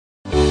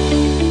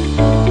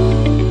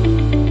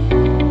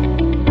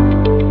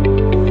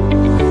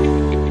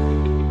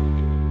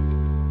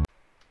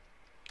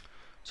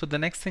So the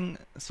next thing,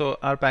 so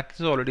our package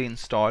is already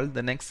installed.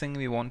 The next thing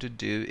we want to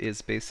do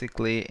is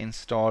basically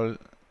install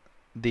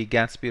the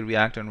Gatsby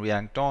React and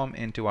React DOM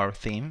into our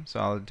theme. So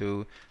I'll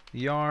do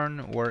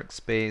yarn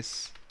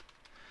workspace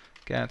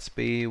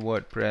Gatsby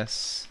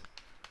WordPress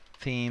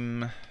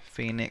theme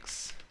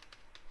Phoenix,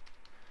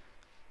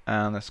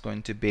 and that's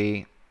going to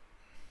be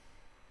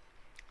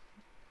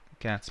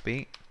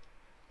Gatsby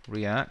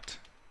React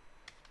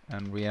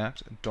and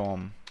React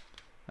DOM,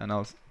 and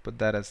I'll put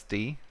that as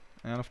D.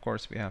 And of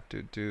course we have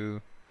to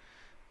do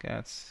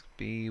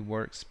Gatsby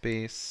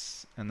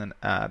workspace and then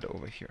add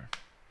over here.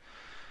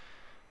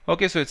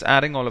 Okay, so it's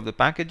adding all of the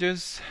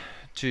packages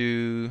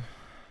to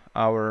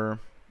our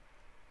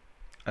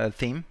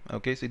theme.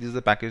 Okay, so this is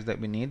the package that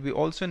we need. We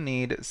also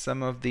need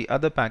some of the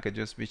other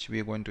packages which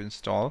we are going to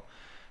install.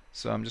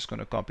 So I'm just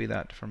going to copy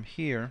that from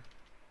here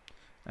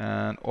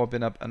and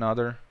open up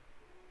another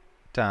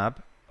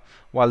tab.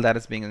 While that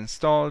is being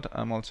installed,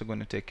 I'm also going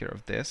to take care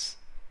of this.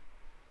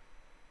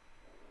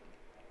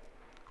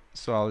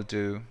 So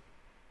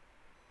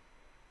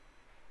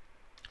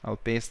I'll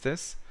paste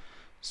this.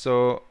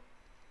 So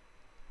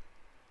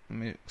let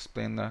me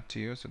explain that to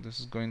you. So this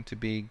is going to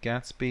be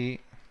Gatsby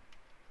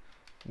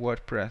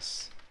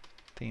WordPress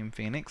theme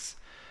Phoenix,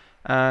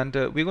 and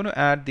we're going to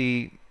add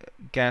the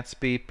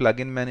Gatsby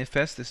plugin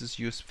manifest. This is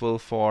useful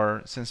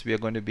for, since we are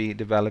going to be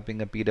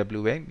developing a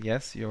PWA.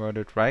 Yes, you heard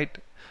it right.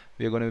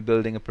 We are going to be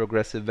building a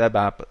progressive web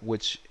app,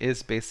 which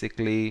is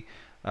basically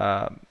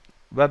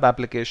web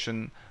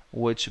application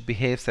which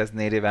behaves as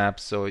native apps.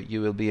 So you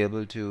will be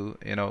able to,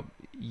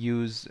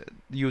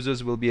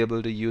 users will be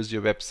able to use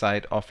your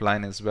website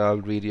offline as well,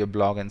 read your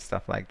blog and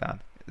stuff like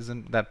that.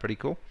 Isn't that pretty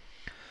cool?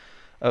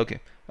 Okay,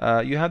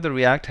 you have the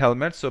React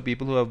helmet. So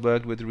people who have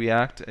worked with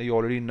React, you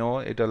already know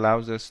it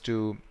allows us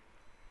to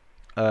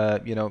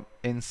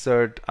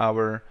insert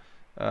our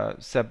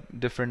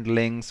different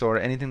links or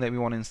anything that we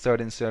want to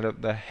insert instead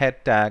of the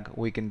head tag.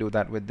 We can do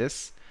that with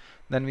this.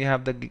 Then we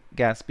have the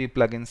Gatsby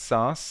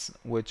plugin-sass,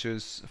 which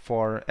is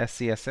for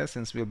SCSS,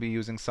 since we'll be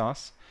using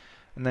Sass.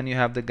 And then you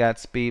have the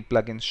Gatsby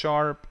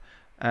plugin-sharp,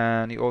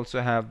 and you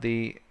also have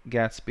the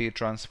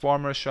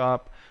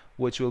gatsby-transformer-sharp,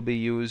 which will be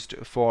used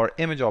for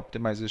image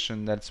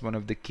optimization. That's one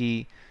of the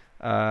key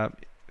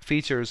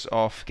features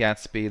of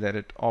Gatsby, that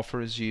it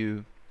offers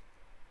you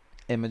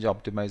image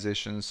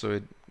optimization,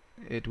 so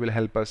it will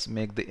help us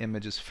make the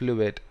images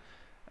fluid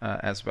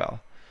as well.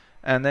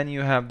 And then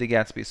you have the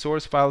Gatsby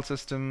source file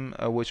system,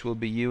 which will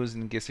be used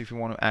in case if you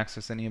want to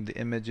access any of the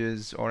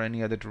images or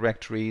any other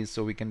directories,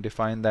 so we can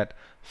define that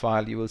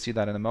file. You will see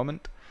that in a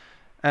moment.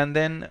 And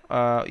then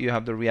you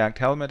have the React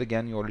helmet.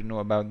 Again, you already know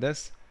about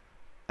this.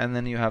 And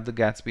then you have the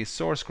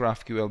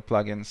gatsby-source-graphql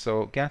plugin.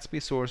 So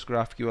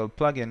gatsby-source-graphql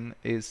plugin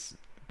is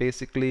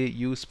basically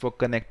used for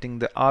connecting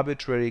the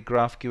arbitrary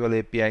GraphQL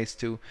APIs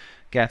to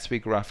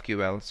Gatsby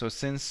GraphQL. So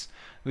since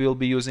we will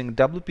be using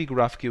WP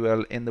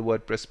GraphQL in the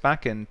WordPress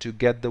backend to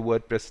get the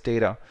WordPress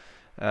data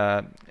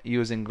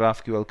using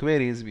GraphQL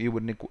queries, we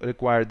would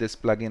require this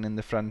plugin in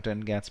the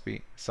front-end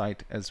Gatsby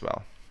site as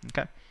well.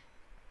 Okay,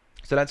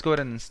 so let's go ahead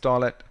and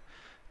install it.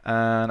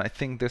 And I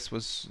think this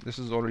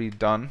is already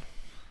done.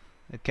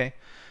 Okay,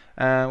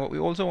 and what we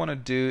also want to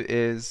do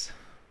is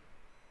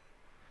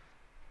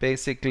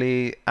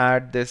basically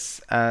add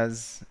this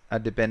as a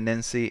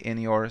dependency in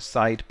your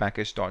site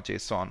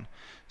package.json.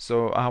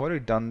 So I've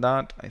already done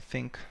that, I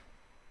think.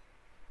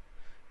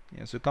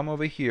 Yeah, so come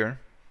over here,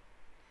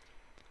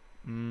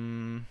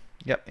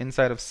 yep,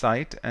 inside of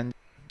site, and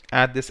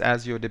add this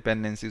as your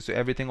dependency. So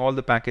everything, all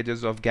the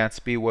packages of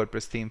Gatsby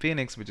WordPress theme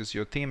Phoenix, which is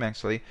your theme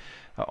actually,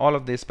 all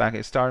of this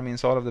package star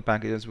means all of the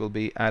packages will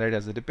be added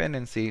as a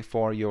dependency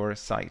for your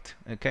site.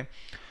 Okay,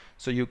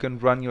 so you can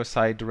run your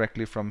site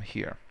directly from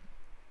here.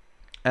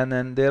 And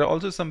then there are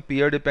also some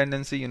peer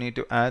dependency you need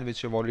to add,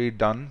 which you've already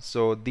done.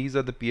 So these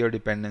are the peer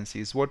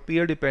dependencies. What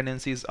peer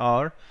dependencies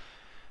are,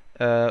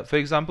 for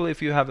example,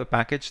 if you have a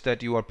package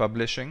that you are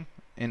publishing,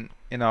 in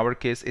our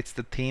case it's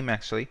the theme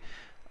actually,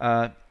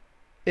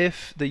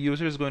 if the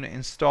user is going to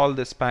install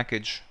this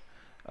package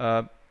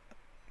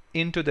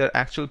into their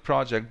actual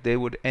project, they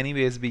would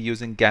anyways be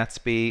using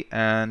Gatsby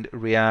and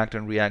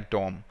React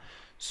DOM.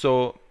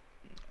 So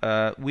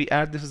we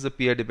add this as a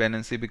peer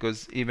dependency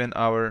because even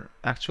our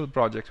actual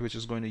project, which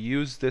is going to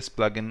use this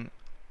plugin,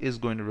 is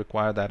going to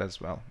require that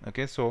as well.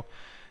 Okay, so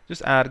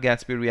just add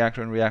Gatsby React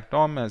and React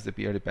DOM as the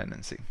peer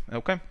dependency.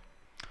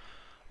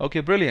 Okay,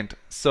 brilliant.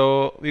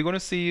 So we're going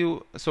to see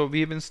you. So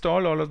we've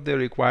installed all of the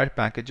required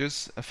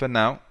packages for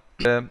now.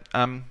 The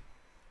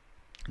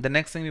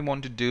next thing we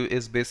want to do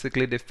is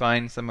basically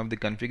define some of the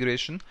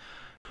configuration.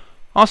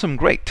 Awesome,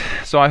 great.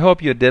 So I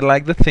hope you did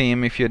like the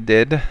theme. If you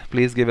did,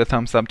 please give a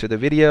thumbs up to the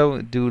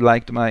video. Do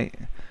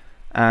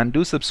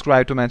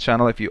subscribe to my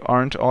channel if you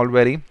aren't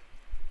already.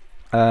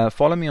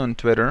 Follow me on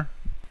Twitter.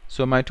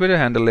 So my Twitter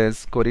handle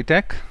is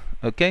CodyTech.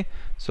 Okay,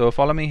 so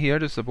follow me here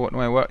to support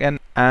my work,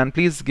 and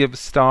please give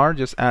star,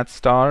 just add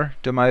star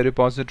to my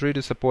repository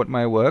to support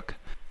my work,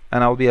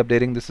 and I'll be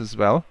updating this as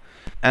well.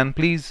 And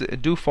please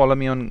do follow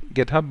me on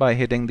GitHub by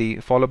hitting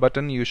the follow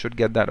button. You should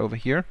get that over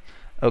here.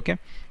 Okay.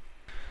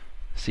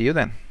 See you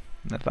then.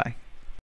 Bye.